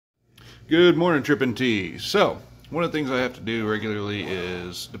Good morning, Trippin' T. So, one of the things I have to do regularly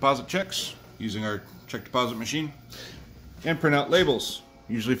is deposit checks using our check deposit machine and print out labels,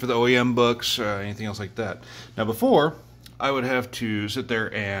 usually for the OEM books, anything else like that. Now before, I would have to sit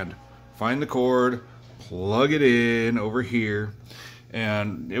there and find the cord, plug it in over here,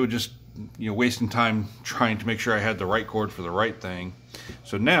 and it would just, wasting time trying to make sure I had the right cord for the right thing.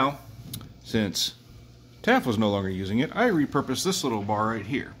 So now, since TAF was no longer using it, I repurposed this little bar right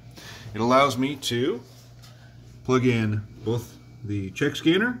here. It allows me to plug in both the check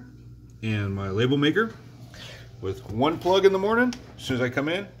scanner and my label maker with one plug in the morning. As soon as I come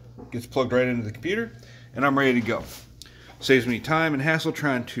in, it gets plugged right into the computer and I'm ready to go. Saves me time and hassle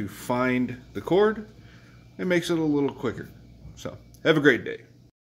trying to find the cord. It makes it a little quicker. So, have a great day.